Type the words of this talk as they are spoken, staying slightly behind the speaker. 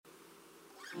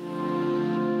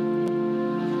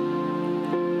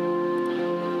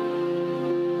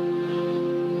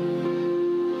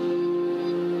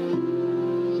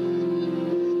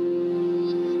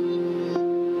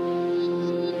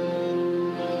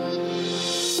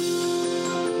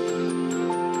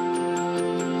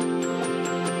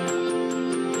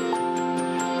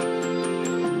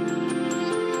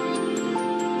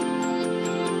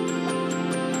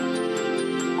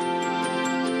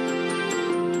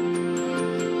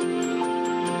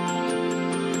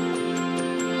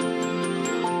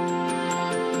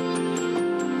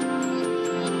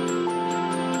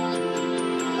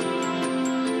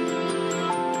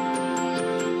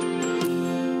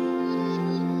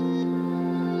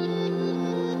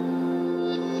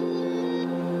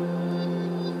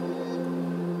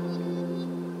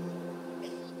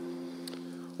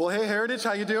Well, hey, Heritage,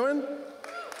 how you doing?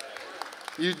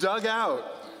 You dug out.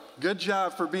 Good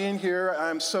job for being here.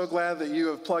 I'm so glad that you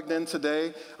have plugged in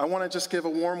today. I want to just give a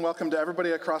warm welcome to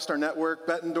everybody across our network,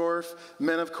 Bettendorf,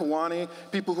 Men of Kewanee,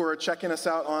 people who are checking us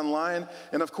out online,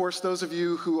 and of course, those of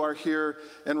you who are here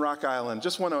in Rock Island.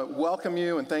 Just want to welcome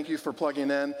you and thank you for plugging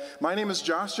in. My name is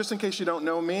Josh. Just in case you don't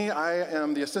know me, I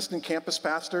am the assistant campus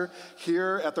pastor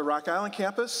here at the Rock Island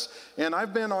campus, and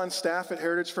I've been on staff at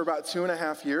Heritage for about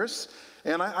 2.5 years.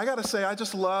 And I got to say, I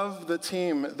just love the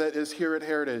team that is here at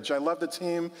Heritage. I love the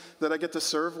team that I get to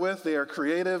serve with. They are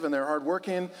creative and they're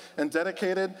hardworking and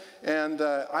dedicated. And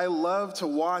I love to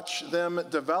watch them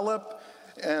develop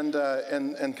and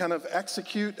kind of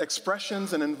execute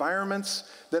expressions and environments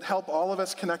that help all of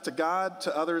us connect to God,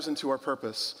 to others, and to our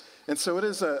purpose. And so it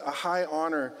is a high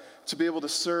honor to be able to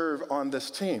serve on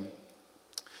this team.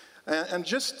 And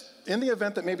just in the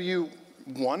event that maybe you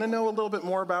want to know a little bit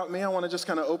more about me, I want to just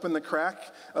kind of open the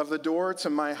crack of the door to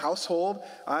my household.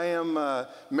 I am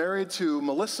married to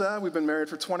Melissa. We've been married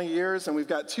for 20 years, and we've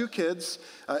got 2 kids,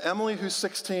 Emily, who's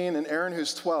 16, and Aaron,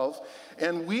 who's 12.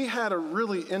 And we had a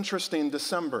really interesting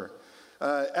December.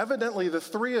 Evidently, the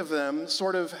 3 of them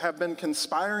sort of have been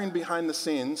conspiring behind the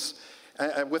scenes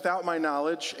without my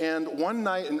knowledge. And one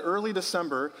night in early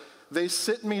December, they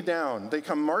sit me down. They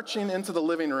come marching into the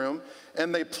living room,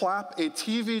 and they plop a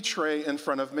TV tray in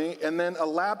front of me and then a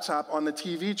laptop on the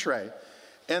TV tray.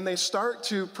 And they start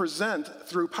to present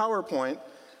through PowerPoint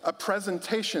a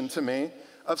presentation to me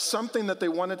of something that they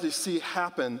wanted to see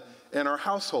happen in our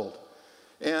household.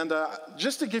 And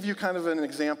just to give you kind of an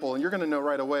example, and you're going to know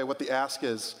right away what the ask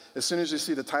is as soon as you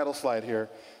see the title slide here.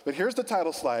 But here's the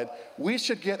title slide: "We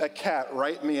should get a cat,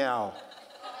 right meow."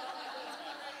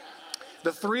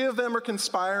 The 3 of them are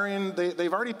conspiring.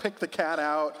 They've already picked the cat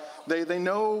out. They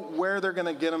know where they're going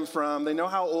to get him from. They know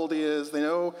how old he is. They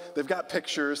know they've got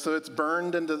pictures, so it's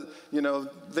burned into,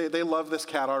 they love this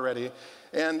cat already.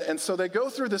 And so they go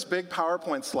through this big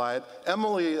PowerPoint slide.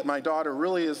 Emily, my daughter,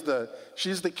 really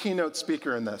she's the keynote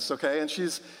speaker in this, okay? And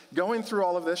she's going through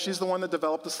all of this. She's the one that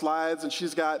developed the slides, and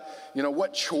she's got,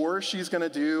 what chores she's going to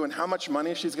do and how much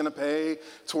money she's going to pay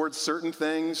towards certain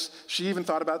things. She even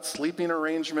thought about sleeping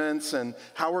arrangements and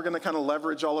how we're going to kind of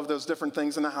leverage all of those different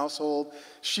things in the household.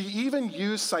 She even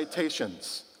used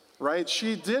citations, right?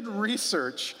 She did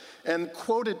research and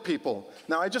quoted people.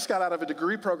 Now, I just got out of a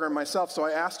degree program myself, so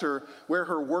I asked her where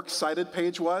her works cited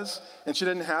page was, and she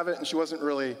didn't have it, and she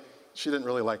didn't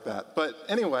really like that. But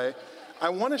anyway, I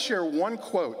want to share one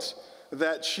quote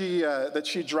that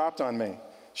she dropped on me.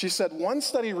 She said, "One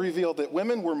study revealed that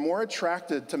women were more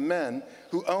attracted to men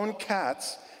who own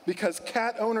cats because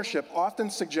cat ownership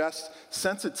often suggests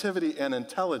sensitivity and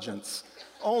intelligence."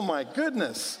 Oh my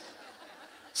goodness.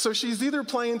 So she's either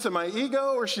playing to my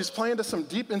ego or she's playing to some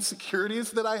deep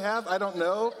insecurities that I have. I don't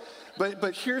know.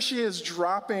 But here she is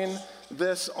dropping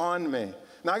this on me.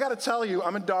 Now, I got to tell you,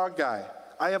 I'm a dog guy.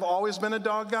 I have always been a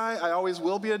dog guy. I always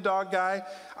will be a dog guy.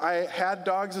 I had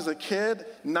dogs as a kid.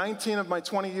 19 of my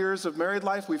 20 years of married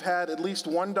life, we've had at least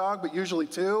 1 dog, but usually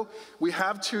 2. We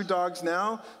have 2 dogs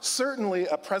now. Certainly,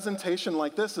 a presentation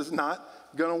like this is not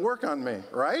going to work on me,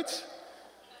 right?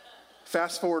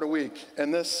 Fast forward a week,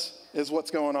 and this is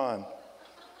what's going on.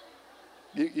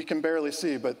 You can barely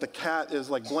see, but the cat is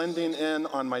like blending in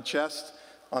on my chest,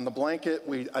 on the blanket.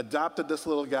 We adopted this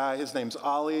little guy. His name's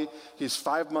Ollie. He's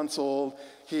 5 months old.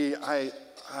 I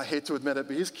hate to admit it,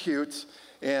 but he's cute.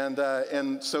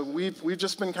 And so we've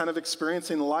just been kind of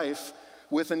experiencing life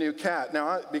with a new cat.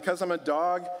 Now, because I'm a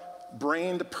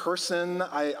dog-brained person,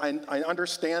 I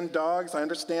understand dogs. I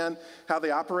understand how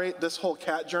they operate. This whole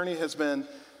cat journey has been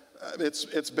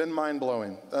it's been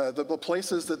mind-blowing. The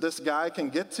places that this guy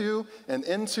can get to and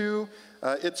into,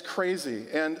 it's crazy.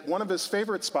 And one of his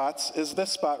favorite spots is this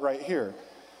spot right here,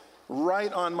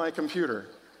 right on my computer.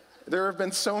 There have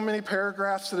been so many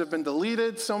paragraphs that have been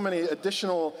deleted, so many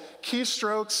additional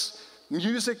keystrokes,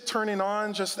 music turning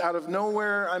on just out of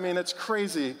nowhere. I mean, it's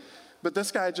crazy. But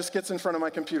this guy just gets in front of my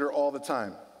computer all the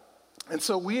time. And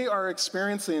so we are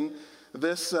experiencing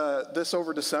this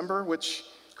over December, which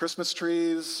Christmas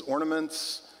trees,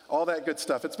 ornaments, all that good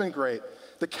stuff. It's been great.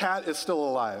 The cat is still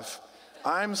alive.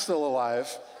 I'm still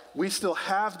alive. We still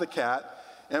have the cat,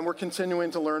 and we're continuing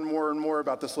to learn more and more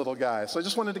about this little guy. So I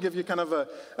just wanted to give you kind of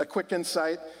a quick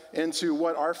insight into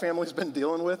what our family's been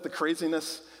dealing with, the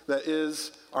craziness that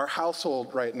is our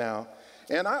household right now.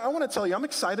 And I want to tell you, I'm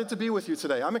excited to be with you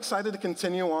today. I'm excited to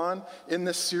continue on in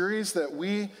this series that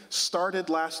we started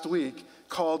last week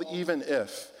called Even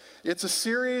If. It's a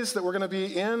series that we're going to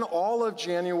be in all of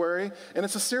January, and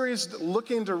it's a series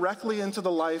looking directly into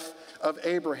the life of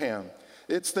Abraham.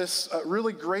 It's this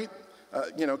really great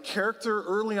character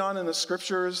early on in the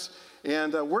scriptures,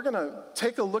 and we're going to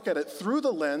take a look at it through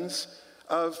the lens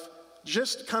of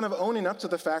just kind of owning up to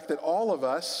the fact that all of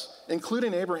us,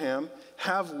 including Abraham,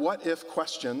 have what-if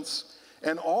questions,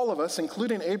 and all of us,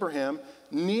 including Abraham,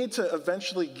 need to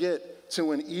eventually get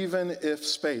to an even-if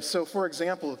space. So, for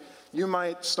example, you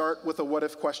might start with a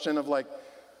what-if question of like,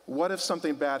 what if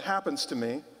something bad happens to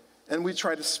me? And we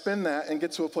try to spin that and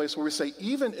get to a place where we say,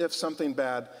 even if something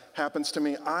bad happens to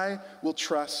me, I will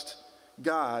trust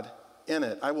God in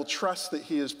it. I will trust that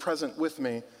he is present with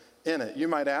me in it. You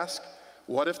might ask,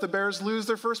 what if the Bears lose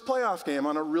their first playoff game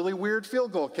on a really weird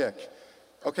field goal kick?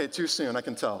 Okay, too soon, I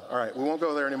can tell. All right, we won't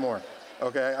go there anymore.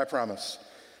 Okay, I promise.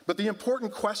 But the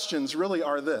important questions really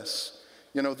are this.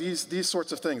 These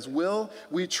sorts of things. Will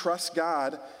we trust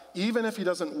God even if he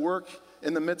doesn't work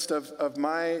in the midst of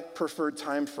my preferred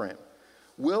time frame?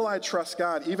 Will I trust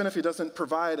God even if he doesn't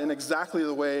provide in exactly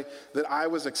the way that I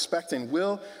was expecting?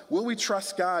 Will we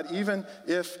trust God even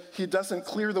if he doesn't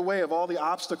clear the way of all the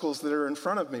obstacles that are in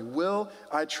front of me? Will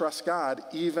I trust God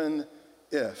even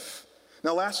if?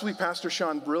 Now, last week, Pastor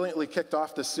Sean brilliantly kicked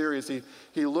off this series.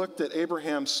 He looked at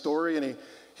Abraham's story, and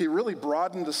he really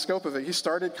broadened the scope of it. He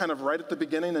started kind of right at the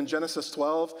beginning in Genesis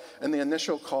 12 and the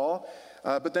initial call.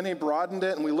 But then he broadened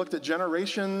it, and we looked at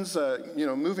generations,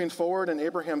 moving forward in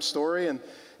Abraham's story,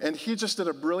 and he just did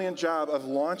a brilliant job of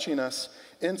launching us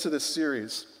into this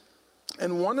series.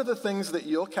 And one of the things that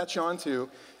you'll catch on to,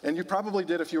 and you probably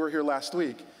did if you were here last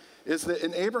week, is that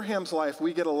in Abraham's life,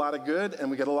 we get a lot of good and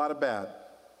we get a lot of bad.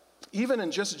 Even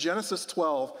in just Genesis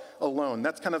 12 alone,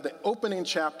 that's kind of the opening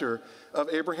chapter of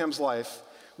Abraham's life,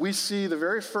 we see the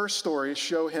very first story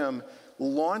show him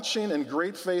launching in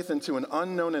great faith into an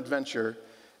unknown adventure,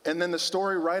 and then the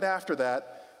story right after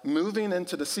that, moving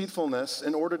into deceitfulness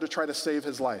in order to try to save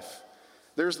his life.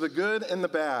 There's the good and the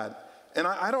bad. And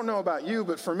I don't know about you,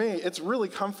 but for me, it's really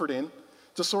comforting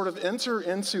to sort of enter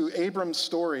into Abram's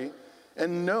story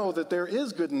and know that there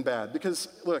is good and bad. Because,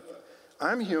 look,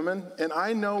 I'm human, and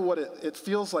I know what it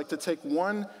feels like to take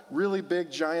one really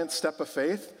big, giant step of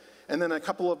faith, and then a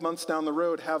couple of months down the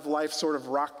road have life sort of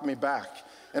rock me back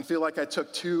and feel like I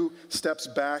took 2 steps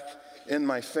back in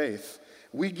my faith.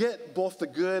 We get both the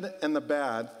good and the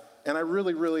bad, and I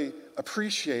really, really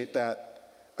appreciate that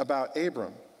about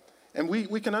Abram. And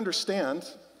we can understand,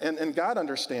 and God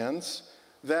understands,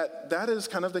 that is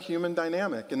kind of the human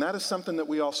dynamic, and that is something that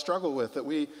we all struggle with, that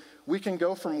we can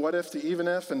go from what if to even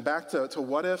if and back to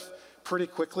what if pretty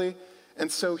quickly.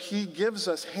 And so he gives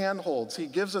us handholds, he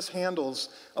gives us handles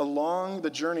along the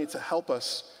journey to help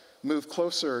us move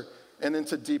closer and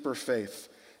into deeper faith.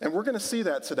 And we're going to see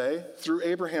that today through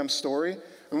Abraham's story,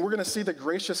 and we're going to see the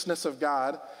graciousness of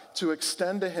God to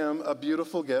extend to him a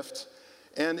beautiful gift,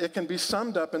 and it can be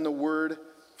summed up in the word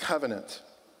covenant.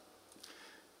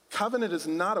 Covenant is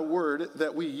not a word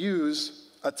that we use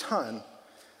a ton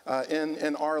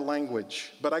in our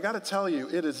language, but I got to tell you,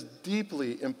 it is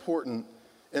deeply important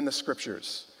in the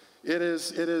scriptures. It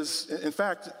is, in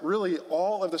fact, really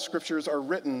all of the scriptures are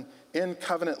written in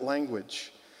covenant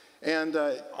language. And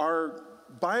our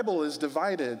Bible is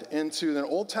divided into the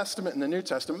Old Testament and the New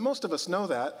Testament. Most of us know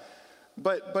that.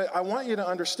 But I want you to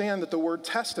understand that the word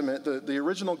testament, the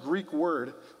original Greek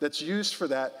word that's used for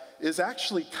that, is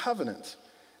actually covenant.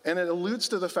 And it alludes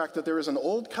to the fact that there is an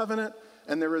old covenant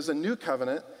and there is a new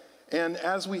covenant. And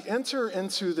as we enter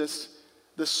into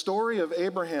the story of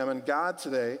Abraham and God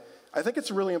today, I think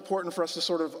it's really important for us to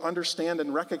sort of understand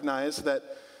and recognize that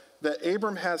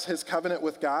Abram has his covenant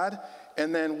with God,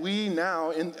 and then we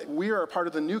are a part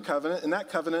of the new covenant, and that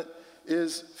covenant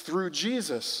is through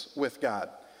Jesus with God.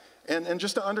 And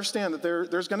just to understand that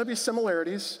there's going to be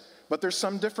similarities, but there's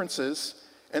some differences,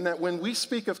 and that when we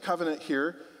speak of covenant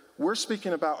here, we're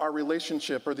speaking about our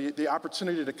relationship or the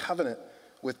opportunity to covenant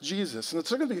with Jesus. And there's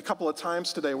going to be a couple of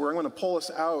times today where I'm going to pull us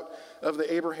out of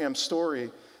the Abraham story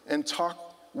and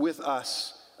talk with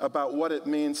us about what it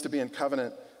means to be in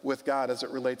covenant with God as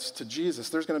it relates to Jesus.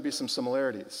 There's going to be some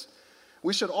similarities.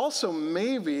 We should also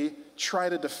maybe try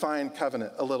to define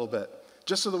covenant a little bit,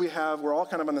 just so that we're all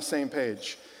kind of on the same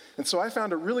page. And so I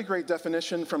found a really great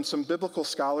definition from some biblical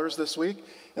scholars this week,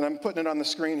 and I'm putting it on the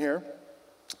screen here.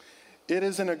 It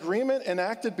is an agreement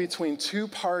enacted between two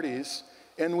parties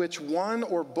in which one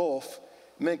or both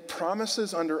make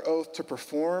promises under oath to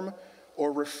perform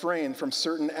or refrain from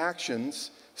certain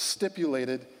actions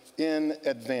stipulated in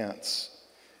advance.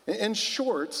 In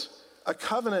short, a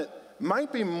covenant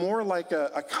might be more like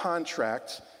a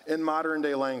contract in modern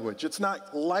day language. It's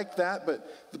not like that,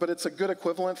 but it's a good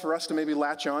equivalent for us to maybe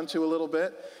latch on to a little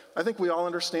bit, I think we all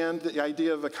understand the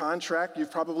idea of a contract.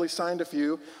 You've probably signed a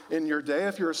few in your day.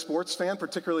 If you're a sports fan,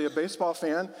 particularly a baseball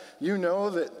fan, you know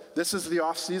that this is the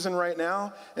off season right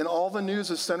now, and all the news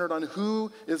is centered on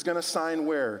who is going to sign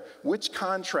where, which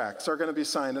contracts are going to be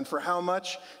signed, and for how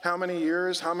much, how many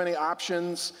years, how many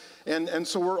options. And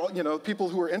so we're, people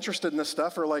who are interested in this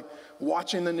stuff are like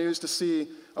watching the news to see,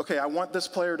 okay, I want this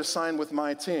player to sign with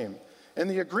my team. And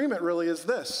the agreement really is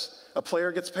this. A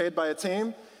player gets paid by a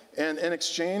team, and in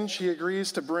exchange, he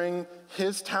agrees to bring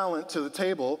his talent to the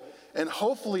table, and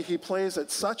hopefully he plays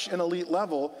at such an elite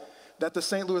level that the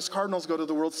St. Louis Cardinals go to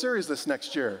the World Series this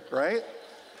next year, right?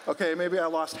 Okay, maybe I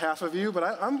lost half of you, but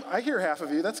I hear half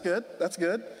of you. That's good. That's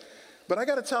good. But I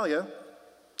got to tell you,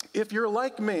 if you're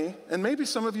like me, and maybe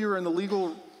some of you are in the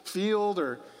legal field,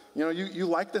 or you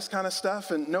like this kind of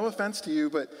stuff, and no offense to you,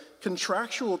 but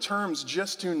contractual terms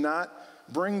just do not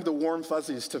bring the warm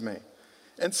fuzzies to me.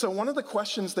 And so one of the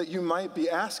questions that you might be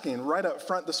asking right up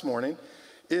front this morning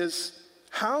is,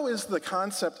 how is the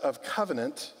concept of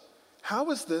covenant,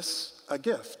 how is this a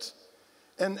gift?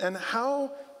 And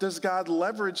how does God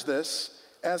leverage this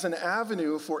as an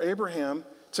avenue for Abraham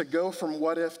to go from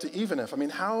what if to even if? I mean,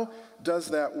 how does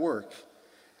that work?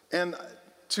 And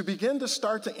to begin to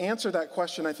start to answer that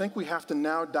question, I think we have to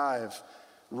now dive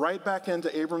right back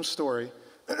into Abram's story,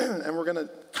 and we're going to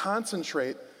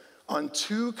concentrate on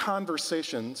two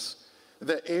conversations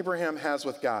that Abraham has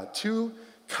with God, two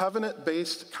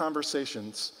covenant-based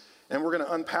conversations. And we're going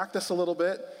to unpack this a little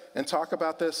bit and talk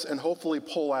about this and hopefully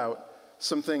pull out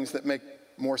some things that make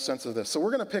more sense of this. So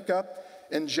we're going to pick up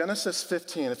in Genesis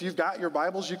 15. If you've got your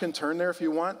Bibles, you can turn there if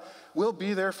you want. We'll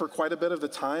be there for quite a bit of the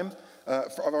time,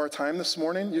 of our time this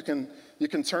morning. You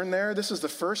can turn there. This is the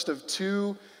first of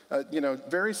two,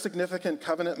 very significant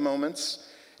covenant moments.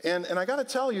 And I got to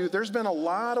tell you, there's been a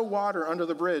lot of water under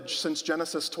the bridge since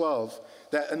Genesis 12,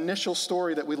 that initial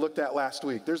story that we looked at last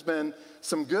week. There's been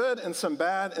some good and some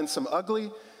bad and some ugly,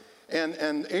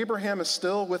 and Abraham is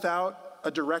still without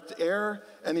a direct heir,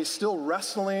 and he's still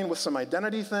wrestling with some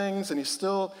identity things, and he's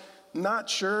still not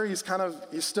sure. He's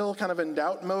still kind of in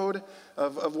doubt mode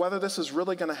of whether this is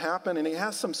really going to happen, and he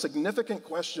has some significant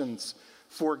questions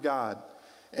for God.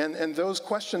 And those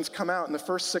questions come out in the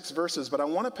first 6 verses, but I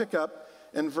want to pick up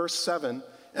in verse 7,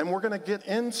 and we're going to get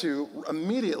into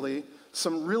immediately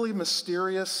some really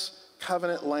mysterious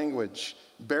covenant language.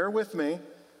 Bear with me.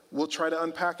 We'll try to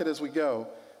unpack it as we go,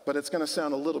 but it's going to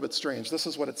sound a little bit strange. This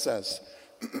is what it says.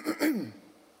 Then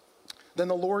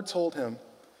the Lord told him,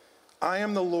 I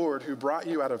am the Lord who brought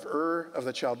you out of Ur of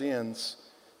the Chaldeans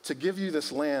to give you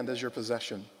this land as your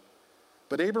possession.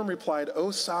 But Abram replied,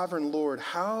 O sovereign Lord,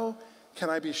 how can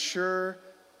I be sure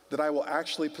that I will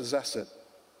actually possess it?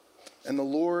 And the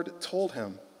Lord told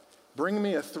him, bring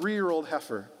me a 3-year-old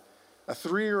heifer, a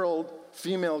 3-year-old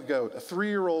female goat, a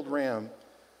 3-year-old ram,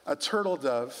 a turtle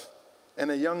dove, and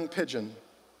a young pigeon.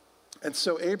 And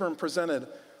so Abram presented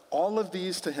all of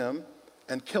these to him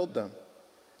and killed them.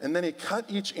 And then he cut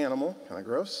each animal, kind of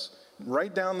gross,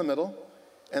 right down the middle,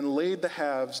 and laid the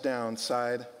halves down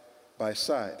side by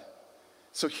side.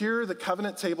 So here the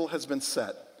covenant table has been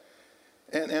set.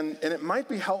 And it might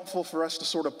be helpful for us to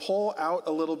sort of pull out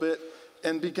a little bit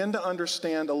and begin to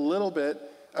understand a little bit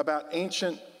about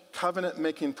ancient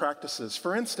covenant-making practices.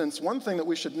 For instance, one thing that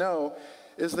we should know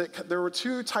is that there were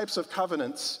 2 types of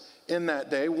covenants in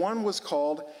that day. One was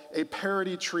called a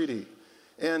parity treaty.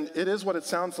 And it is what it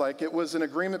sounds like. It was an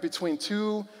agreement between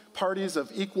 2 parties of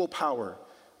equal power.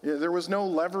 There was no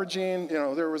leveraging,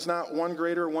 there was not one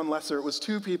greater, one lesser. It was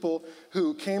 2 people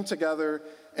who came together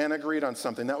and agreed on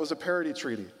something. That was a parity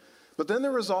treaty. But then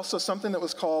there was also something that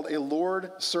was called a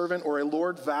lord-servant or a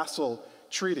lord-vassal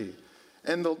treaty.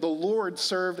 And the lord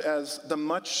served as the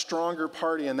much stronger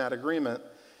party in that agreement.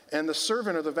 And the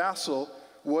servant or the vassal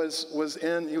was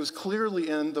clearly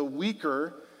in the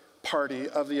weaker party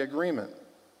of the agreement.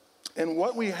 And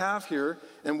what we have here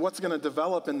and what's going to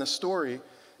develop in the story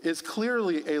is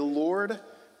clearly a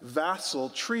lord-vassal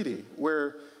treaty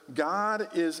where God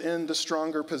is in the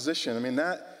stronger position. I mean,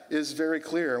 that is very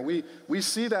clear. We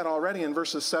see that already in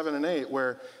verses 7 and 8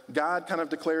 where God kind of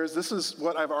declares, this is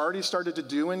what I've already started to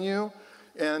do in you.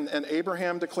 And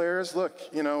Abraham declares, look,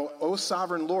 O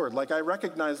sovereign Lord, like I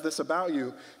recognize this about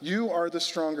you. You are the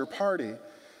stronger party.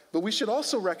 But we should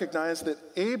also recognize that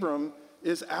Abram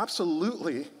is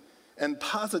absolutely and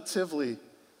positively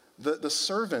the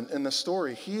servant in the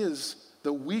story. He is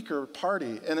the weaker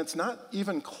party, and it's not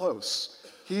even close.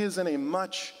 He is in a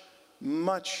much,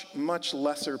 much, much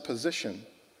lesser position.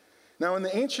 Now, in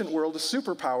the ancient world, a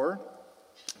superpower,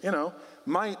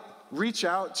 might reach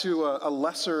out to a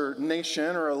lesser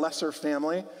nation or a lesser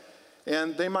family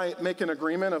And they might make an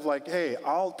agreement of like, hey,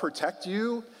 I'll protect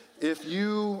you if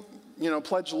you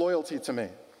pledge loyalty to me.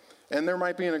 And there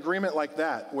might be an agreement like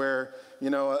that where,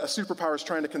 a superpower is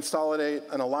trying to consolidate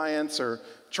an alliance or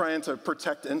trying to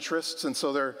protect interests. And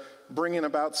so they're bringing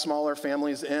about smaller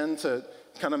families in to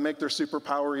kind of make their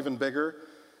superpower even bigger.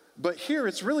 But here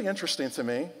it's really interesting to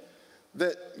me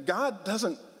that God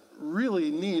doesn't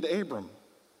really need Abram,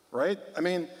 right? I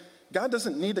mean, God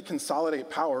doesn't need to consolidate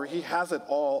power. He has it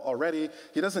all already.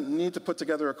 He doesn't need to put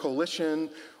together a coalition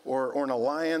or an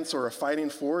alliance or a fighting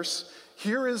force.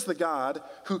 Here is the God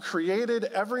who created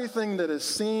everything that is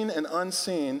seen and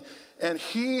unseen, and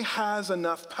he has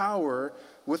enough power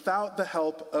without the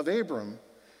help of Abram.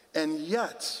 And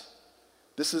yet,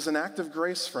 this is an act of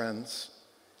grace, friends,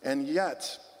 and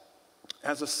yet,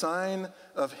 as a sign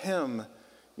of him,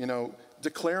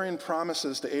 declaring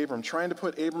promises to Abram, trying to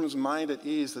put Abram's mind at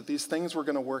ease that these things were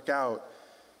going to work out,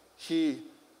 he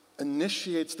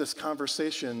initiates this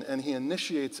conversation and he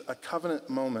initiates a covenant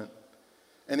moment.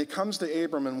 And he comes to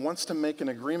Abram and wants to make an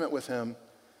agreement with him,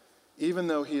 even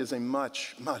though he is a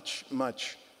much, much,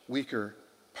 much weaker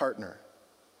partner.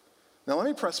 Now let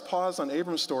me press pause on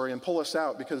Abram's story and pull us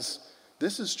out, because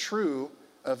this is true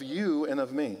of you and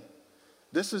of me.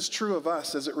 This is true of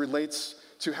us as it relates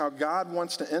to how God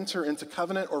wants to enter into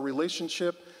covenant or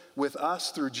relationship with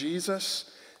us through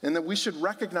Jesus, and that we should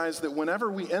recognize that whenever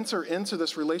we enter into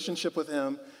this relationship with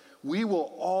him, we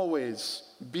will always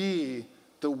be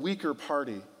the weaker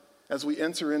party as we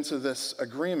enter into this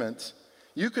agreement.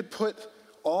 You could put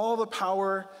all the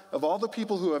power of all the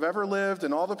people who have ever lived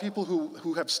and all the people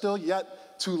who have still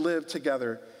yet to live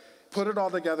together, put it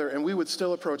all together, and we would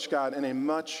still approach God in a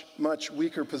much, much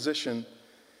weaker position.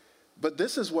 But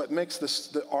this is what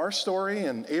makes our story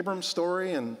and Abram's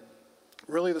story and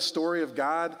really the story of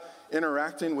God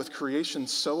interacting with creation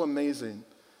so amazing,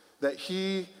 that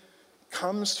he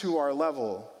comes to our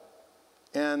level,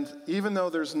 and even though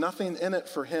there's nothing in it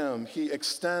for him, he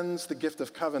extends the gift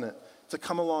of covenant to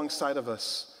come alongside of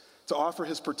us, to offer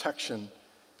his protection,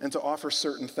 and to offer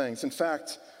certain things. In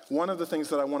fact, one of the things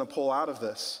that I want to pull out of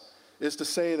this is to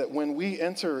say that when we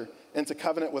enter into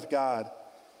covenant with God,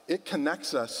 it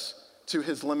connects us to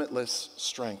his limitless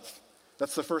strength.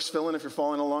 That's the first fill-in if you're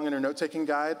following along in your note-taking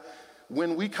guide.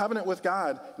 When we covenant with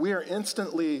God, we are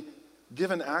instantly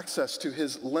given access to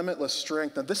his limitless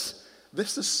strength. Now this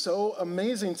is so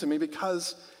amazing to me,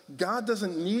 because God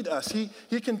doesn't need us.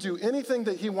 He can do anything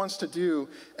that he wants to do,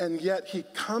 and yet he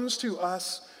comes to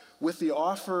us with the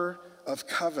offer of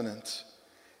covenant.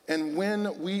 And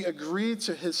when we agree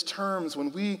to his terms,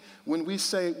 when we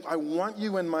say, I want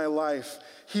you in my life,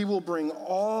 he will bring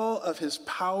all of his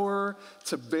power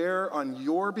to bear on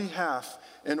your behalf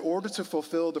in order to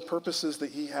fulfill the purposes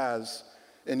that he has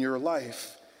in your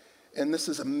life. And this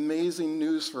is amazing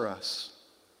news for us.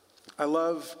 I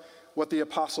love what the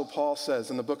Apostle Paul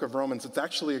says in the book of Romans. It's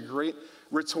actually a great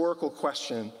rhetorical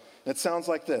question. It sounds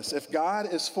like this: if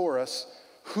God is for us,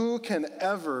 who can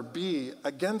ever be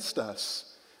against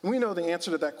us? And we know the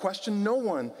answer to that question. No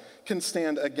one can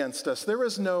stand against us. There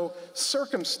is no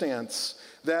circumstance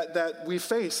that we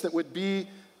face that would be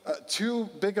too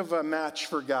big of a match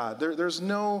for God. There's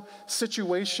no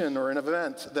situation or an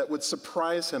event that would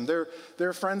surprise him.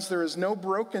 Friends, there is no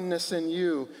brokenness in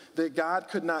you that God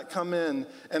could not come in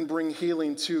and bring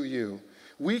healing to you.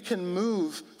 We can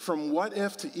move from what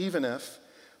if to even if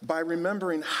by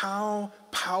remembering how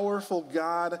powerful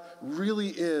God really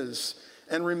is,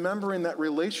 and remembering that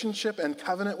relationship and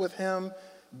covenant with him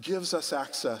gives us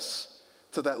access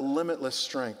to that limitless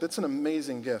strength. It's an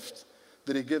amazing gift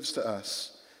that he gives to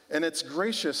us. And it's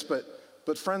gracious,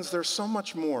 but friends, there's so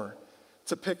much more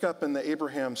to pick up in the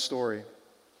Abraham story.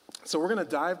 So we're going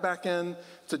to dive back in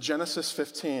to Genesis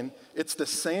 15. It's the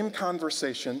same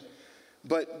conversation,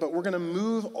 but we're going to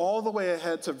move all the way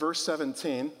ahead to verse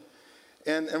 17.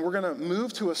 And we're going to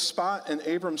move to a spot in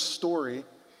Abram's story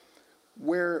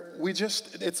where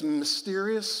it's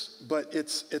mysterious, but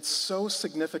it's so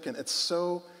significant, it's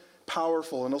so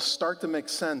powerful, and it'll start to make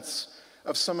sense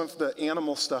of some of the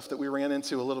animal stuff that we ran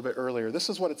into a little bit earlier. This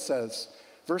is what it says,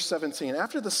 verse 17.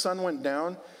 After the sun went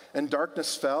down and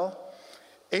darkness fell,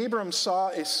 Abram saw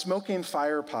a smoking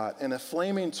fire pot and a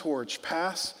flaming torch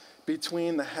pass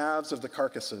between the halves of the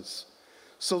carcasses.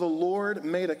 So the Lord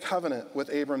made a covenant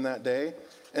with Abram that day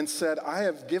and said, I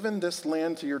have given this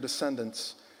land to your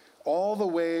descendants, all the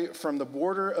way from the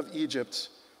border of Egypt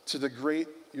to the great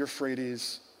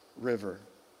Euphrates River.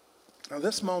 Now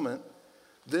this moment,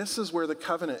 this is where the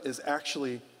covenant is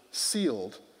actually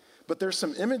sealed. But there's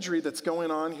some imagery that's going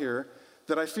on here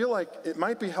that I feel like it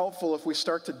might be helpful if we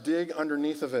start to dig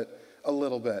underneath of it a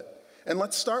little bit. And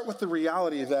let's start with the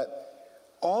reality that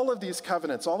all of these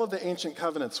covenants, all of the ancient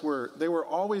covenants they were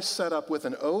always set up with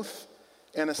an oath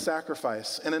and a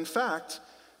sacrifice. And in fact,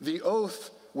 the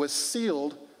oath was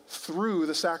sealed through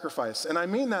the sacrifice. And I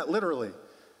mean that literally.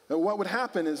 What would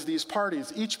happen is these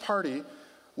parties, each party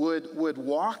would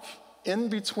walk in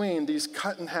between these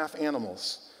cut in half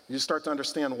animals. You start to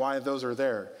understand why those are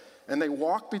there. And they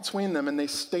walk between them and they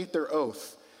state their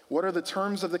oath. What are the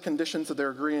terms of the conditions that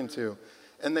they're agreeing to?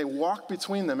 And they walk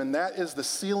between them, and that is the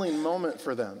sealing moment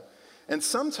for them. And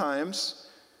sometimes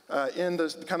in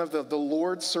the kind of the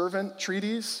Lord-servant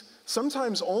treaties,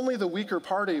 sometimes only the weaker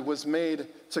party was made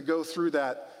to go through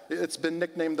that. It's been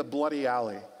nicknamed the bloody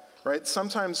alley, right?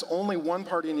 Sometimes only one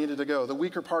party needed to go. The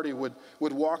weaker party would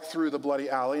walk through the bloody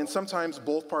alley, and sometimes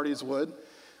both parties would.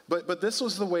 But this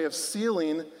was the way of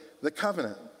sealing the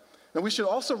covenant. Now, we should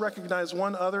also recognize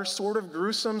one other sort of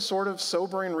gruesome, sort of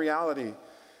sobering reality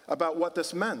about what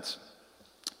this meant.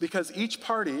 Because each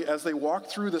party, as they walked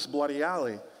through this bloody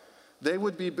alley, they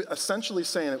would be essentially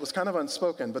saying, it was kind of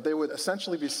unspoken, but they would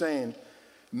essentially be saying,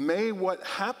 may what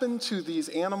happened to these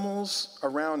animals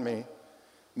around me,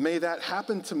 may that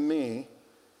happen to me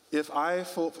if I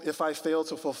fail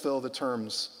to fulfill the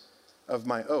terms of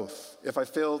my oath, if I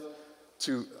fail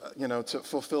to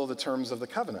fulfill the terms of the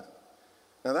covenant.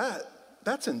 Now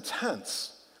that's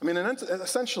intense. I mean,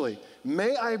 essentially,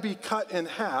 may I be cut in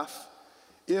half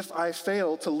if I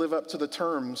fail to live up to the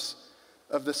terms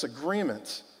of this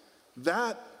agreement.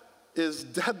 That is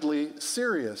deadly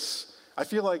serious. I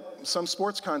feel like some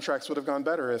sports contracts would have gone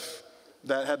better if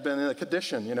that had been in a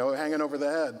condition, hanging over the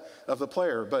head of the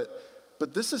player.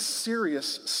 But this is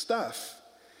serious stuff.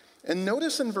 And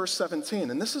notice in verse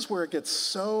 17, and this is where it gets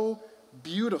so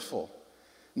beautiful.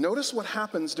 Notice what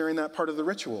happens during that part of the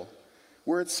ritual,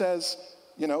 where it says,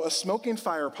 a smoking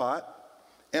fire pot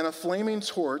and a flaming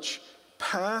torch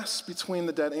pass between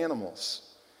the dead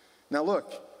animals. Now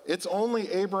look, it's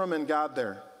only Abram and God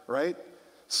there, right?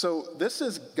 So this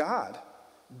is God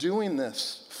doing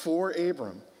this for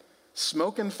Abram.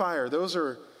 Smoke and fire, those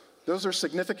are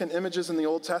significant images in the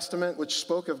Old Testament which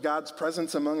spoke of God's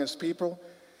presence among his people.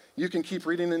 You can keep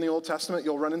reading in the Old Testament,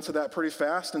 you'll run into that pretty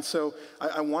fast. And so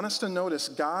I want us to notice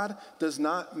God does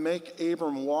not make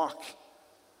Abram walk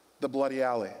the bloody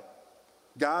alley.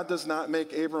 God does not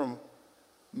make Abram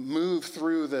move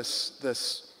through this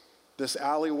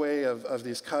alleyway of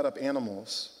these cut up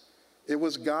animals. It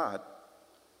was God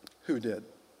who did.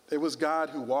 It was God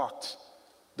who walked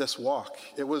this walk.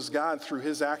 It was God through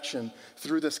his action,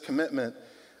 through this commitment,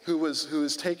 who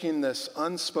is taking this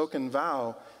unspoken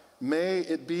vow. May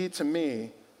it be to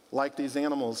me like these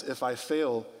animals if I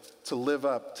fail to live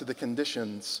up to the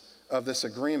conditions of this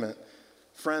agreement.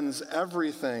 Friends,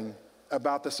 everything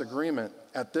about this agreement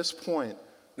at this point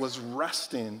was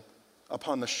resting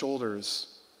upon the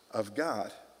shoulders of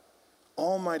God,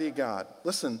 Almighty God.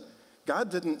 Listen, God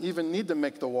didn't even need to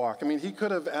make the walk. I mean, he could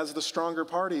have, as the stronger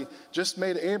party, just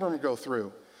made Abram go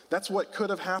through. That's what could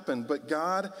have happened. But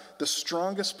God, the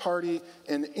strongest party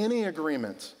in any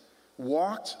agreement,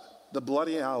 walked the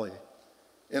bloody alley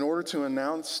in order to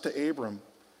announce to Abram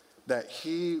that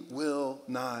he will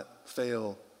not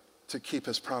fail to keep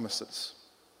his promises.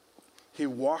 He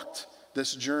walked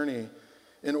this journey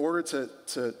in order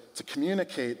to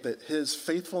communicate that his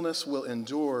faithfulness will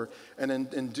endure, and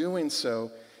in doing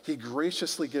so, he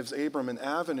graciously gives Abram an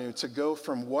avenue to go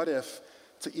from what if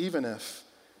to even if,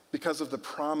 because of the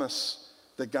promise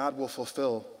that God will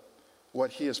fulfill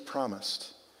what he has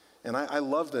promised. And I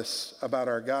love this about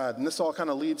our God. And this all kind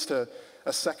of leads to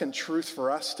a second truth for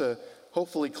us to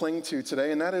hopefully cling to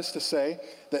today, and that is to say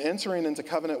that entering into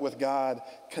covenant with God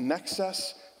connects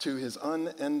us to his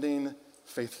unending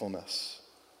faithfulness.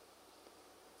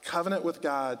 Covenant with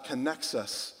God connects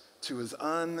us to his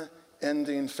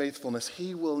unending faithfulness.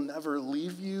 He will never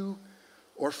leave you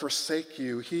or forsake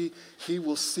you. He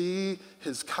will see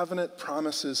his covenant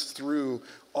promises through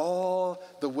all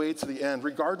the way to the end,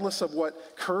 regardless of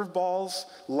what curveballs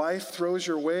life throws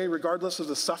your way, regardless of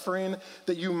the suffering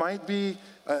that you might be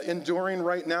enduring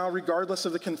right now, regardless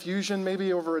of the confusion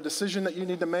maybe over a decision that you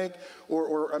need to make,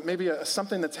 or maybe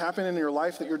something that's happening in your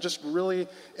life that you're just really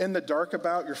in the dark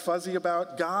about, you're fuzzy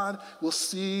about. God will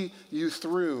see you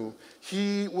through.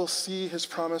 He will see his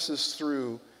promises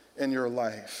through in your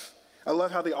life. I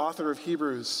love how the author of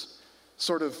Hebrews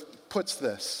sort of puts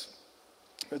this.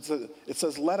 It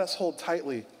says, let us hold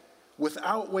tightly,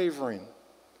 without wavering,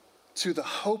 to the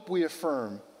hope we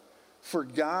affirm, for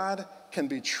God can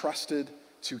be trusted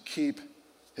to keep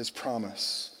his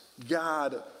promise.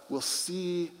 God will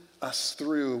see us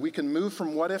through. We can move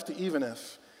from what if to even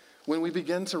if when we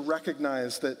begin to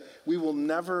recognize that we will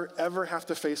never, ever have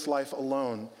to face life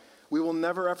alone. We will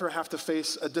never, ever have to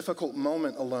face a difficult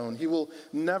moment alone. He will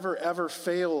never, ever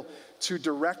fail to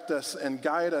direct us and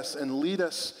guide us and lead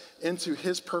us into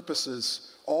his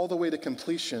purposes all the way to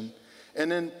completion. And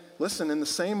then, listen, in the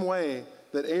same way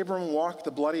that Abram walked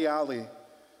the bloody alley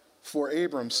for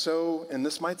Abram, so, and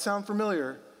this might sound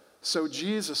familiar, so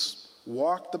Jesus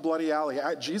walked the bloody alley.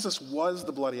 Jesus was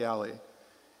the bloody alley.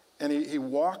 And he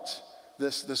walked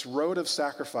this road of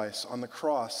sacrifice on the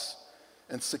cross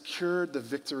and secured the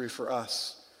victory for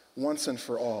us once and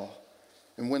for all.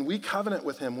 And when we covenant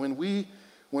with him, when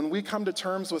we come to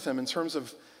terms with him in terms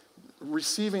of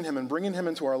receiving him and bringing him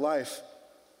into our life,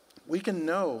 we can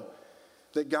know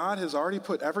that God has already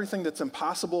put everything that's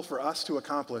impossible for us to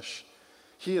accomplish.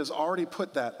 He has already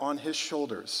put that on his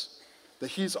shoulders, that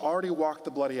he's already walked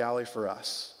the bloody alley for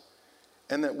us,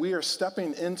 and that we are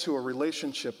stepping into a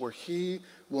relationship where he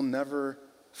will never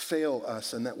fail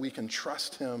us and that we can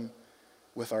trust him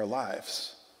with our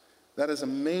lives. That is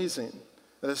amazing.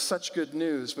 That is such good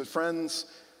news. But friends,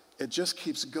 it just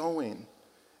keeps going.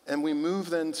 And we move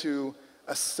then to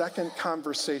a second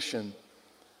conversation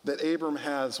that Abram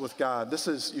has with God. This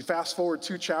is, you fast forward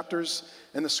 2 chapters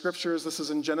in the scriptures. This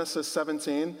is in Genesis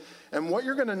 17. And what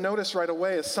you're going to notice right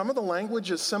away is some of the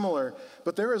language is similar,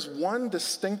 but there is one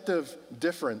distinctive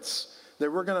difference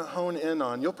that we're going to hone in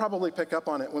on. You'll probably pick up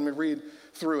on it when we read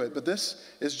through it. But this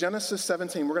is Genesis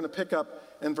 17. We're going to pick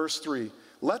up in verse 3.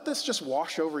 Let this just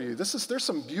wash over you. There's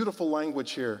some beautiful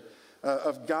language here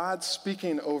of God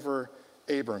speaking over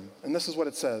Abram. And this is what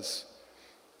it says.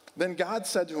 Then God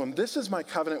said to him, "This is my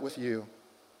covenant with you.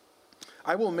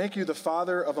 I will make you the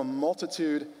father of a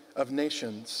multitude of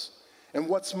nations. And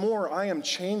what's more, I am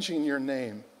changing your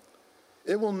name.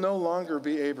 It will no longer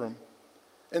be Abram.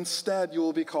 Instead, you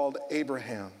will be called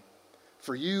Abraham,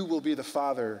 for you will be the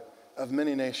father of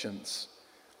many nations.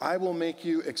 I will make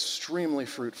you extremely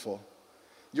fruitful.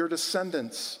 Your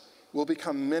descendants will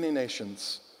become many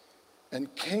nations,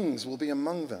 and kings will be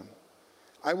among them.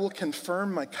 I will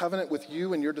confirm my covenant with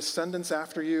you and your descendants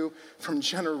after you from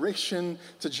generation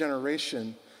to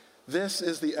generation. This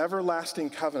is the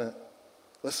everlasting covenant.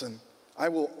 Listen, I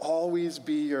will always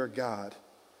be your God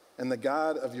and the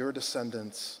God of your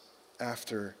descendants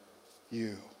after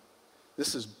you."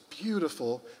 This is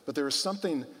beautiful, but there is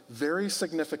something very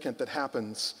significant that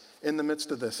happens in the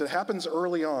midst of this. It happens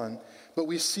early on, but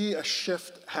we see a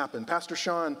shift happen. Pastor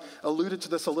Sean alluded to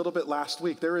this a little bit last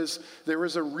week. There is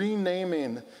a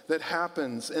renaming that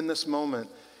happens in this moment,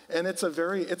 and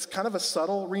it's kind of a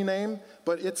subtle rename,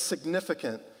 but it's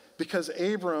significant because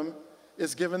Abram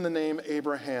is given the name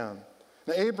Abraham.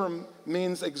 Now, Abram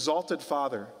means exalted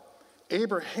father.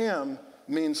 Abraham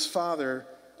means father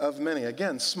of many.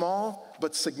 Again, small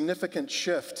but significant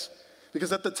shift.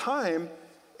 Because at the time,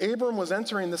 Abram was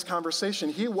entering this conversation.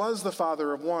 He was the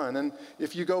father of one. And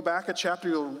if you go back a chapter,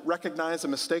 you'll recognize a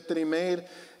mistake that he made.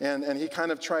 And he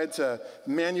kind of tried to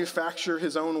manufacture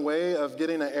his own way of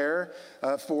getting an heir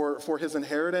for his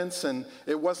inheritance. And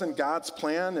it wasn't God's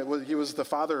plan. He was the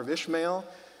father of Ishmael.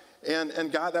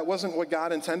 And God, that wasn't what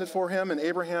God intended for him. And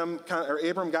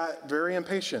Abram got very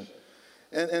impatient.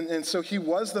 And so he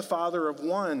was the father of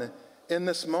one in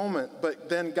this moment, but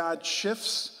then God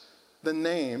shifts the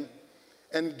name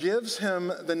and gives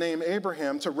him the name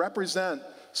Abraham to represent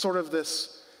sort of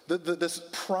this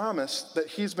promise that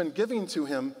he's been giving to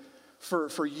him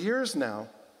for years now.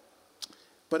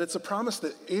 But it's a promise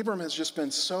that Abram has just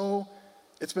been so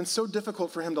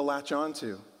difficult for him to latch on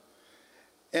to.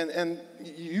 And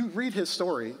you read his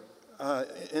story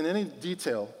in any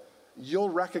detail, you'll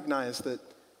recognize that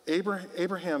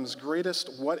Abraham's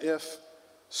greatest what-if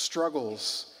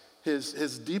struggles,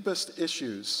 his deepest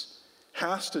issues,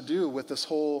 has to do with this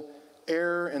whole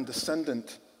heir and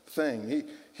descendant thing.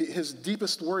 His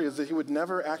deepest worry is that he would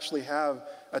never actually have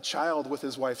a child with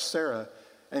his wife Sarah.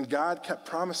 And God kept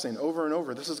promising over and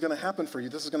over, this is going to happen for you,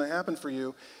 this is going to happen for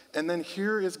you. And then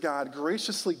here is God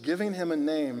graciously giving him a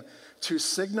name to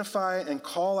signify and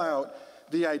call out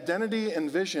the identity and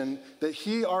vision that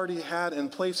he already had in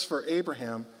place for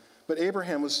Abraham, but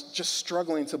Abraham was just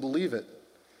struggling to believe it.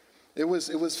 It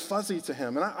was fuzzy to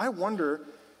him. And I wonder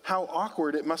how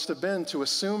awkward it must have been to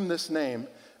assume this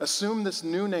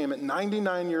new name at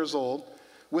 99 years old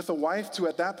with a wife who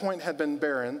at that point had been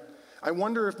barren. I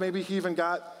wonder if maybe he even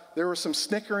there was some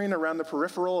snickering around the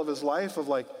peripheral of his life of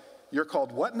like, you're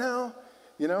called what now?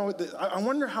 You know, I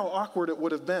wonder how awkward it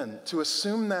would have been to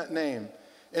assume that name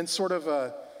in sort of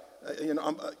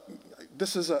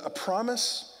this is a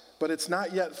promise, but it's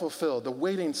not yet fulfilled, the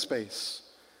waiting space.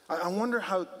 I wonder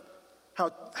how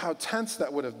tense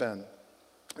that would have been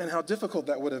and how difficult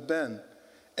that would have been.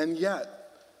 And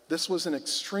yet, this was an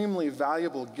extremely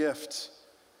valuable gift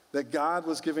that God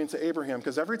was giving to Abraham.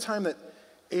 Because every time that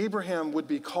Abraham would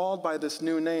be called by this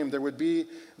new name, there would be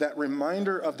that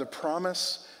reminder of the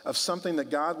promise of something that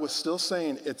God was still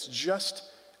saying, it's just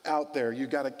out there. You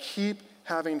got to keep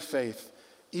having faith,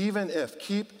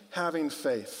 keep having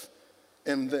faith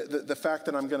in the fact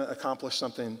that I'm going to accomplish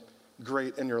something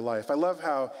great in your life. I love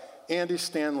how Andy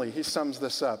Stanley, he sums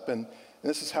this up, and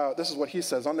this is what he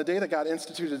says. On the day that God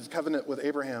instituted his covenant with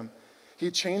Abraham,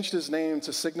 he changed his name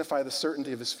to signify the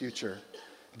certainty of his future.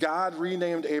 God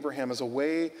renamed Abraham as a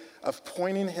way of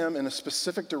pointing him in a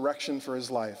specific direction for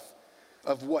his life,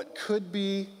 of what could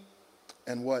be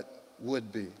and what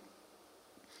would be.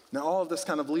 Now, all of this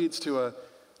kind of leads to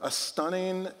a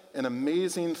stunning and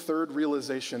amazing third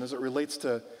realization as it relates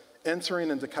to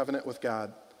entering into covenant with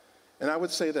God. And I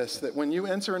would say this, that when you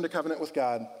enter into covenant with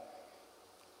God,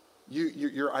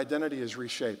 your identity is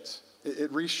reshaped.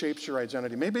 It reshapes your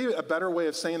identity. Maybe a better way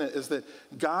of saying it is that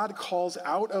God calls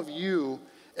out of you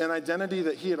an identity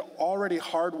that he had already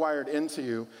hardwired into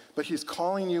you, but he's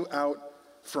calling you out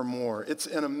for more. It's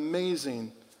an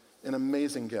amazing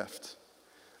gift.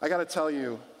 I got to tell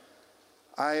you,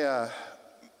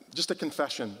 just a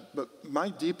confession, but my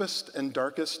deepest and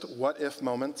darkest what-if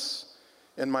moments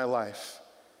in my life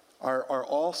are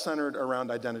all centered around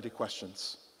identity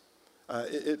questions.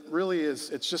 It really is,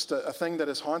 it's just a thing that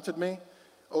has haunted me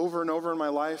over and over in my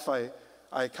life.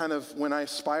 I kind of, when I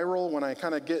spiral, when I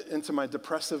kind of get into my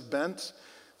depressive bent,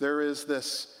 there is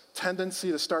this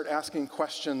tendency to start asking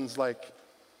questions like,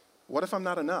 what if I'm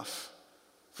not enough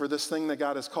for this thing that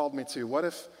God has called me to? What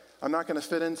if I'm not going to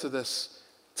fit into this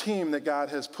team that God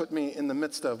has put me in the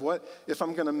midst of? What if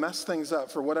I'm going to mess things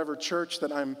up for whatever church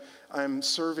that I'm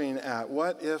serving at?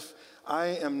 What if I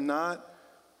am not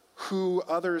who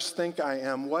others think I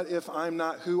am? What if I'm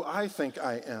not who I think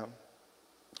I am?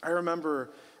 I remember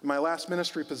in my last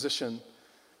ministry position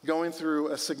going through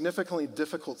a significantly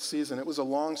difficult season. It was a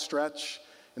long stretch,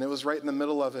 and it was right in the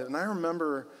middle of it. And I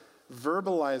remember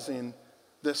verbalizing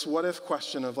this what if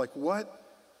question of like, what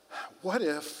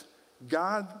if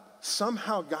God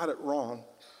somehow got it wrong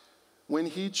when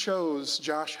he chose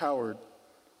Josh Howard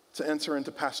to enter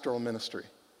into pastoral ministry?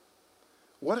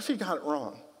 What if he got it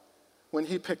wrong when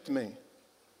he picked me?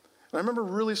 And I remember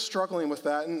really struggling with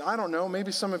that, and I don't know,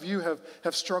 maybe some of you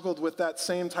have struggled with that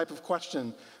same type of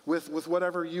question with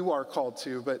whatever you are called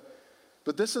to, but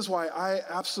this is why I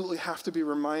absolutely have to be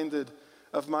reminded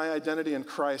of my identity in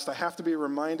Christ. I have to be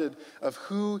reminded of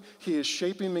who he is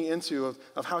shaping me into,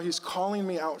 of how he's calling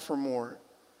me out for more.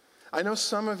 I know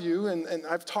some of you, and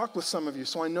I've talked with some of you,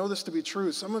 so I know this to be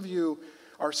true. Some of you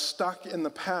are stuck in the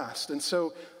past, and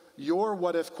so your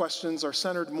what-if questions are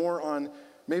centered more on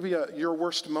maybe your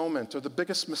worst moment or the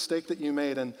biggest mistake that you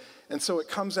made, and so it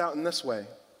comes out in this way.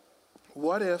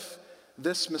 What if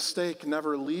this mistake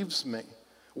never leaves me?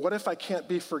 What if I can't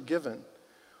be forgiven?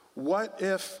 What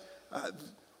if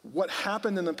what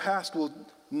happened in the past will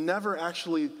never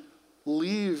actually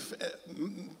leave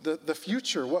the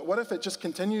future? What if it just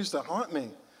continues to haunt me?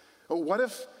 What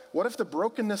if the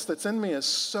brokenness that's in me is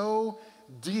so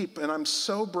deep and I'm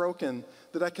so broken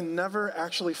that I can never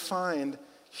actually find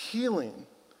healing?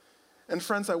 And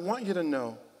friends, I want you to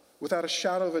know, without a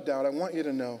shadow of a doubt, I want you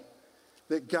to know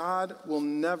that God will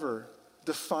never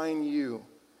define you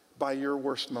by your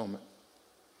worst moment.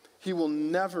 He will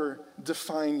never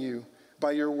define you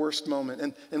by your worst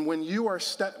moment. And when you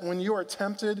are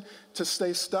tempted to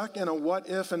stay stuck in a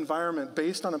what-if environment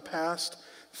based on a past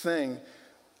thing,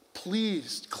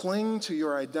 please cling to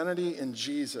your identity in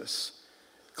Jesus.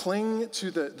 Cling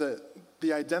to the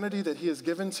identity that he has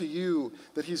given to you,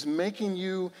 that he's making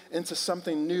you into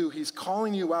something new. He's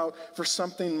calling you out for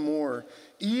something more.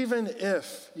 Even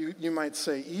if, you might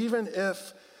say, even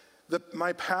if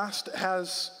my past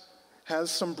has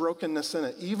some brokenness in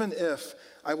it, even if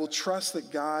I will trust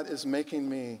that God is making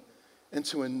me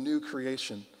into a new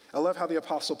creation. I love how the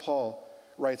Apostle Paul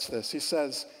writes this. He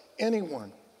says,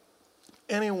 anyone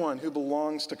who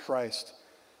belongs to Christ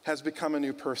has become a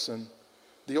new person.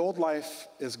 The old life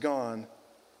is gone,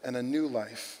 and a new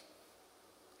life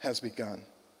has begun.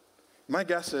 My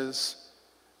guess is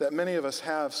that many of us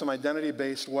have some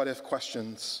identity-based what-if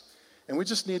questions, and we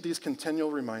just need these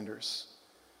continual reminders.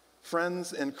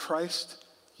 Friends, in Christ,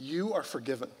 you are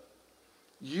forgiven.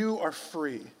 You are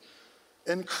free.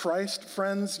 In Christ,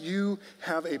 friends, you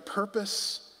have a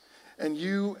purpose, and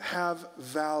you have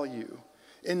value.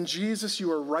 In Jesus,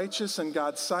 you are righteous in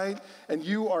God's sight, and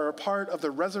you are a part of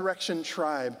the resurrection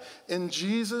tribe. In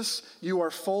Jesus, you are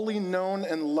fully known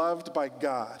and loved by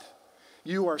God.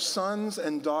 You are sons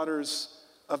and daughters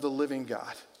of the living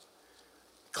God.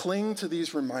 Cling to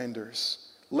these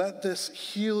reminders. Let this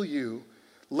heal you.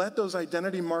 let those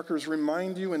identity markers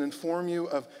remind you and inform you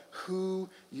of who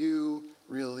you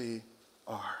really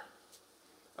are,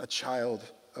 a child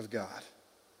of God.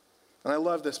 And I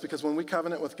love this because when we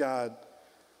covenant with God,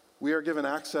 we are given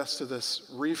access to this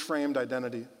reframed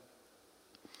identity.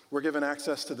 We're given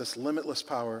access to this limitless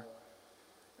power,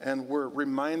 and we're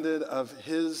reminded of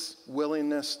his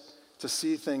willingness to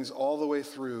see things all the way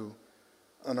through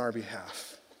on our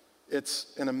behalf.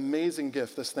 It's an amazing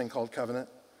gift, this thing called covenant.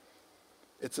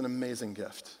 It's an amazing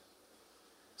gift.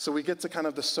 So we get to kind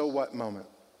of the so what moment.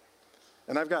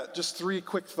 And I've got just 3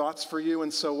 quick thoughts for you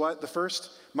and so what. The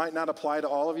first might not apply to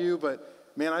all of you,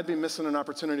 but man, I'd be missing an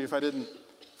opportunity if I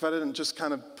didn't just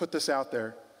kind of put this out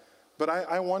there. But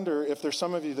I wonder if there's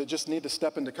some of you that just need to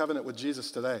step into covenant with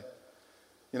Jesus today.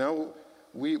 You know,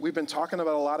 we've been talking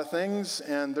about a lot of things,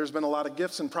 and there's been a lot of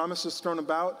gifts and promises thrown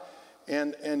about,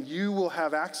 and you will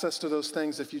have access to those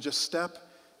things if you just step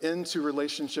into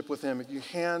relationship with him, if you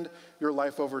hand your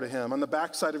life over to him. On the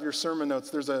backside of your sermon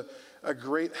notes, there's a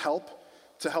great help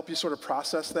to help you sort of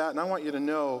process that. And I want you to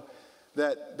know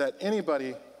that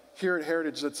anybody here at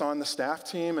Heritage that's on the staff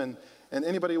team and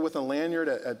anybody with a lanyard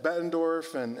at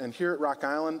Bettendorf and here at Rock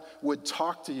Island would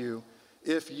talk to you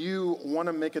if you want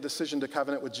to make a decision to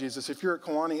covenant with Jesus. If you're at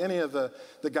Kewanee, any of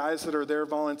the guys that are there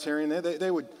volunteering,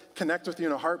 they would connect with you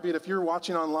in a heartbeat. If you're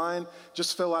watching online,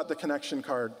 just fill out the connection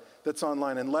card that's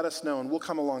online and let us know, and we'll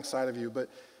come alongside of you. But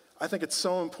I think it's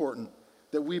so important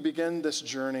that we begin this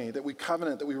journey, that we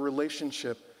covenant, that we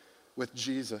relationship with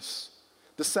Jesus.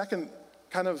 The second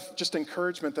kind of just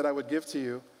encouragement that I would give to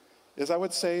you is I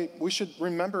would say we should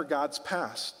remember God's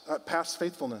past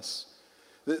faithfulness.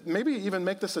 Maybe even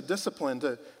make this a discipline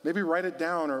to maybe write it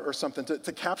down or something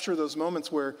to capture those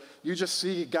moments where you just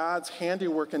see God's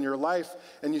handiwork in your life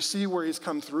and you see where he's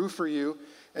come through for you,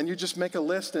 and you just make a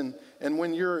list, and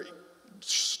when you're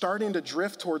starting to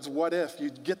drift towards what if, you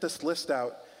get this list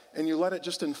out and you let it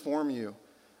just inform you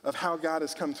of how God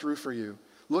has come through for you.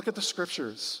 Look at the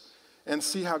scriptures and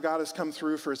see how God has come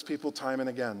through for his people time and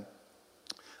again.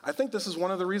 I think this is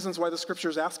one of the reasons why the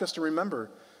scriptures ask us to remember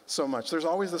so much. There's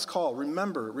always this call,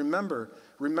 remember, remember,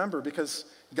 remember, because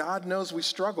God knows we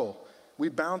struggle. We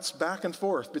bounce back and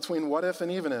forth between what if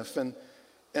and even if, and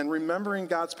remembering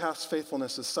God's past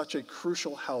faithfulness is such a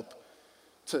crucial help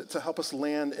to help us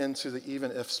land into the even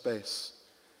if space.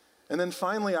 And then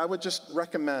finally, I would just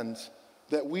recommend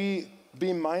that we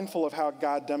be mindful of how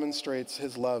God demonstrates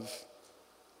his love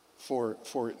for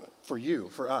you,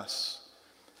 for us.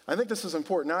 I think this is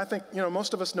important. Now, I think,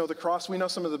 most of us know the cross. We know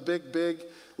some of the big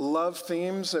love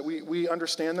themes that we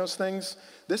understand those things.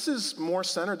 This is more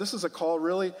centered. This is a call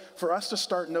really for us to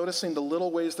start noticing the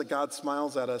little ways that God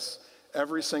smiles at us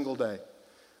every single day.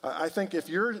 I think if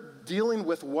you're dealing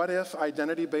with what if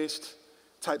identity-based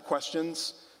type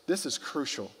questions, this is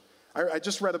crucial. I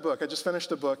just read a book. I just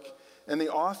finished a book, and the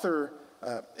author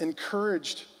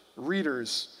encouraged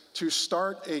readers to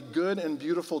start a good and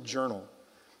beautiful journal.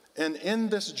 And in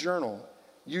this journal,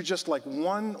 you just like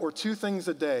 1 or 2 things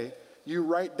a day, you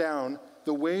write down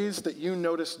the ways that you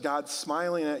notice God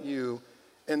smiling at you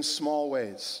in small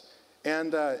ways.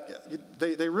 And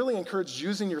they really encourage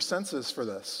using your senses for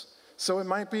this. So it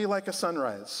might be like a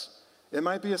sunrise. It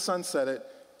might be a sunset.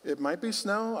 It might be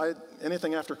snow.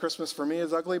 Anything after Christmas for me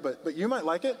is ugly, but you might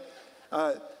like it.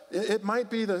 It might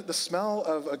be the smell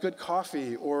of a good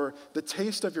coffee, or the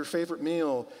taste of your favorite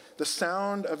meal, the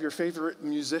sound of your favorite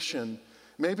musician.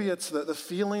 Maybe it's the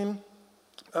feeling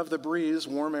of the breeze,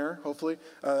 warm air, hopefully,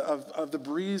 of the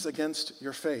breeze against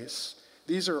your face.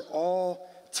 These are all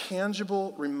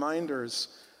tangible reminders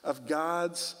of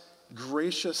God's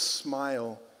gracious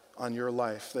smile on your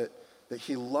life, that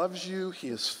he loves you, he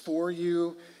is for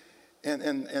you,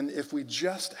 and if we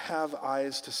just have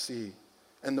eyes to see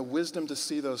and the wisdom to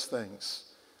see those things,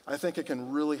 I think it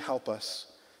can really help us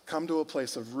come to a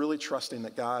place of really trusting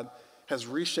that God has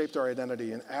reshaped our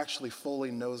identity and actually fully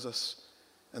knows us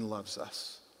and loves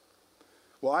us.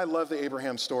 Well, I love the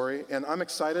Abraham story, and I'm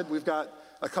excited. We've got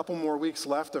a couple more weeks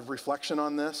left of reflection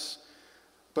on this,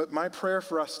 but my prayer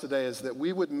for us today is that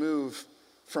we would move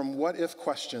from what if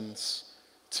questions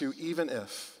to even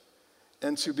if,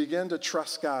 and to begin to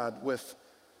trust God with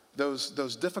those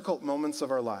difficult moments of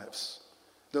our lives,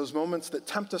 those moments that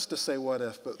tempt us to say what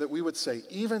if, but that we would say,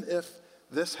 even if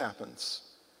this happens,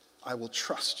 I will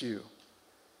trust you,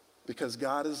 because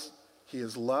he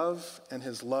is love, and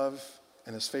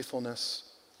his faithfulness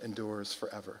endures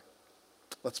forever.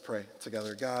 Let's pray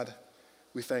together. God,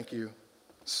 we thank you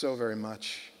so very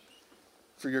much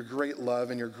for your great love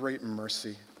and your great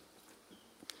mercy.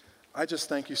 I just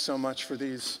thank you so much for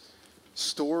these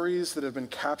stories that have been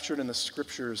captured in the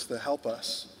scriptures that help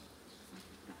us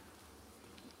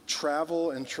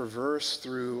travel and traverse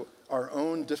through our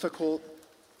own difficult,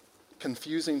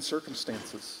 confusing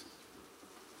circumstances.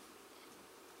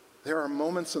 There are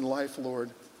moments in life,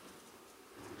 Lord,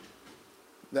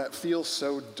 that feel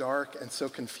so dark and so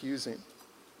confusing.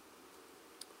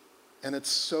 And it's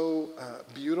so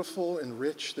beautiful and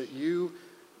rich that you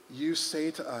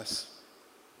say to us,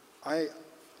 I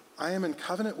am in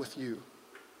covenant with you,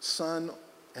 son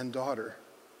and daughter.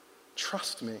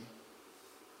 Trust me.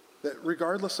 That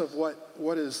regardless of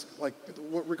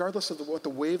regardless of what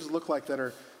the waves look like that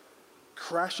are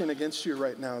crashing against you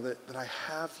right now, that I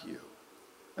have you,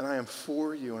 and I am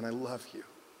for you, and I love you.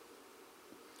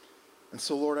 And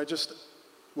so, Lord, I just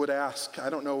would ask, I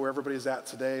don't know where everybody's at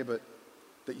today, but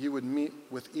that you would meet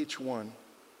with each one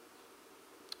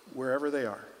wherever they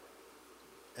are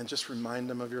and just remind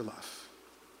them of your love.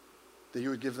 That you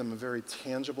would give them a very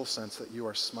tangible sense that you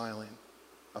are smiling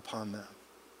upon them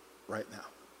right now.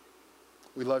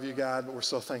 We love you, God, but we're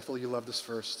so thankful you loved us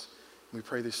first. We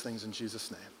pray these things in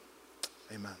Jesus' name.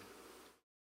 Amen.